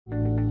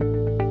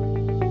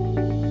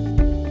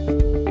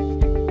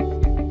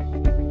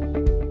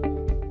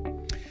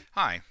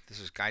Hi, this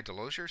is Guy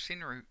Delozier,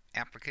 Senior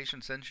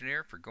Applications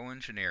Engineer for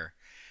GoEngineer.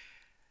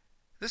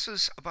 This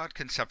is about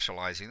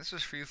conceptualizing. This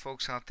is for you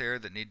folks out there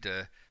that need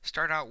to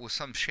start out with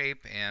some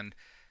shape and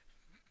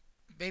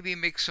maybe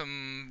make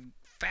some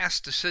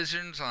fast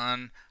decisions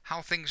on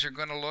how things are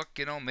going to look,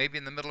 maybe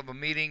in the middle of a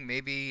meeting,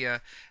 maybe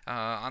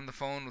on the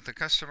phone with the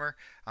customer,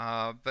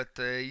 but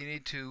you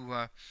need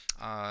to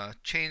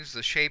change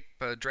the shape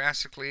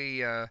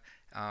drastically.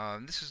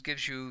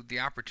 Gives you the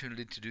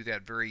opportunity to do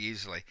that very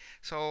easily.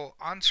 So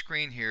on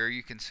screen here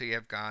you can see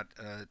I've got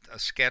a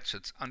sketch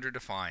that's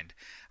underdefined.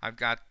 I've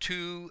got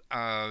two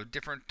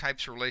different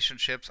types of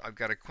relationships. I've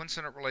got a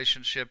coincident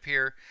relationship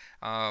here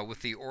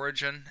with the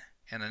origin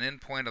and an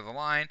endpoint of the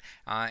line,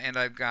 and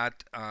I've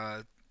got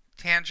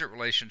tangent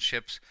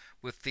relationships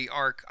with the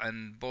arc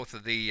on both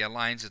of the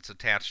lines it's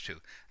attached to.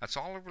 That's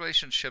all the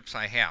relationships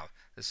I have.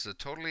 This is a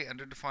totally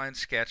underdefined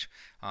sketch.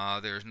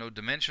 There's no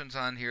dimensions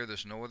on here.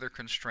 There's no other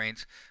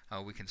constraints.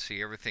 We can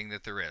see everything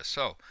that there is.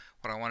 So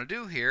what I want to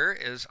do here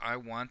is I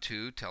want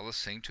to tell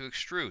this thing to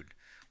extrude.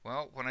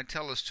 Well, when I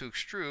tell this to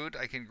extrude,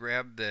 I can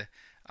grab the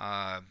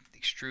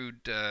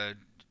extrude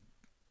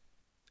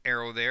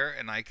arrow there,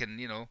 and I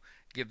can,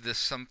 give this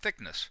some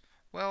thickness.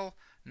 Well,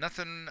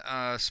 nothing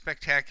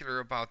spectacular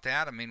about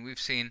that. I mean, we've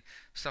seen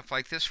stuff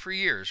like this for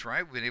years,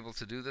 right? We've been able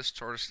to do this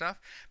sort of stuff.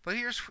 But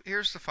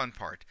here's the fun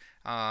part.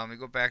 Let me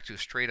go back to a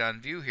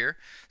straight-on view here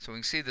so we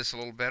can see this a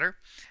little better.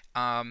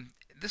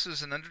 This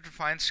is an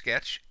underdefined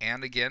sketch,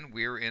 and again,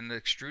 we're in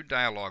the extrude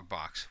dialog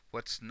box.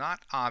 What's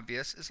not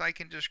obvious is I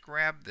can just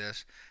grab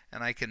this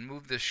and I can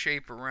move this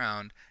shape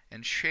around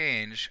and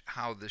change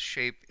how the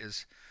shape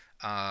is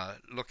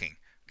looking.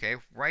 Okay,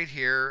 right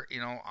here,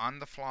 on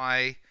the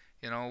fly,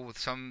 with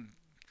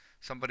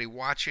somebody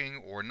watching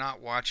or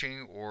not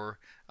watching, or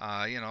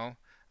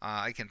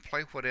I can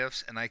play what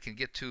ifs and I can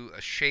get to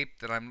a shape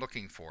that I'm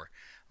looking for.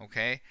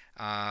 Okay,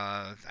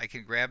 I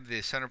can grab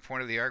the center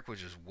point of the arc,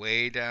 which is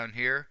way down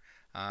here,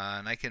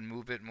 and I can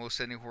move it most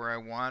anywhere I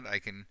want. I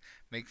can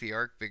make the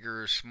arc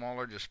bigger or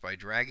smaller just by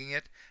dragging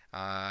it.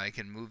 I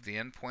can move the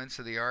endpoints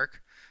of the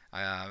arc.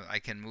 I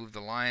can move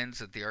the lines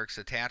that the arc's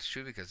attached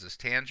to because it's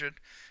tangent.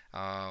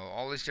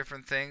 All these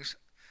different things.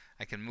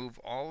 I can move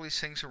all these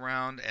things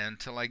around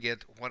until I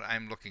get what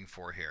I'm looking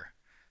for here.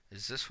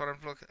 Is this what I'm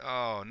looking?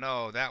 Oh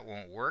no, that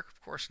won't work.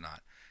 Of course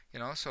not.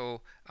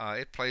 So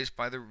it plays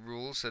by the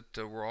rules that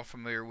we're all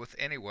familiar with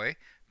anyway.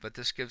 But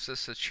this gives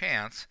us a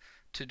chance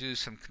to do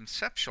some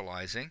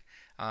conceptualizing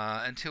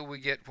until we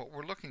get what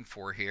we're looking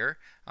for here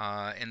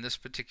in this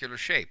particular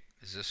shape.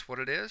 Is this what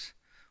it is?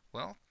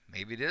 Well,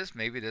 maybe it is,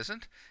 maybe it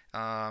isn't.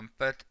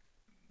 But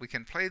we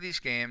can play these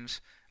games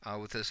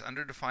with this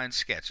underdefined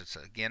sketch. It's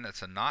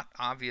a not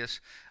obvious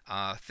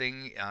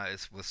thing.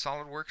 It's with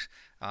SOLIDWORKS.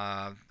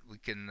 We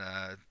can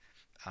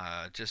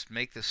just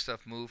make this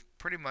stuff move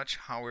pretty much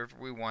however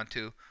we want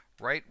to,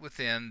 right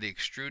within the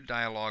extrude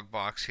dialog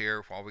box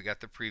here while we got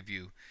the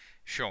preview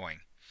showing.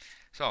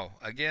 So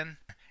again,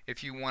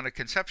 if you want to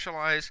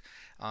conceptualize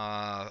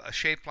a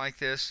shape like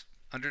this,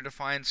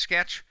 underdefined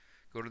sketch,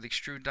 go to the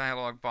extrude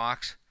dialog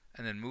box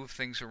and then move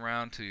things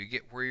around till you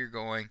get where you're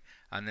going,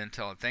 and then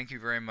tell it, thank you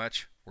very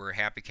much, we're a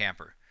happy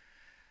camper.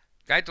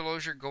 Guy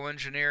Delozier,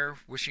 GoEngineer,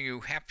 wishing you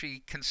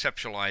happy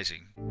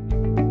conceptualizing.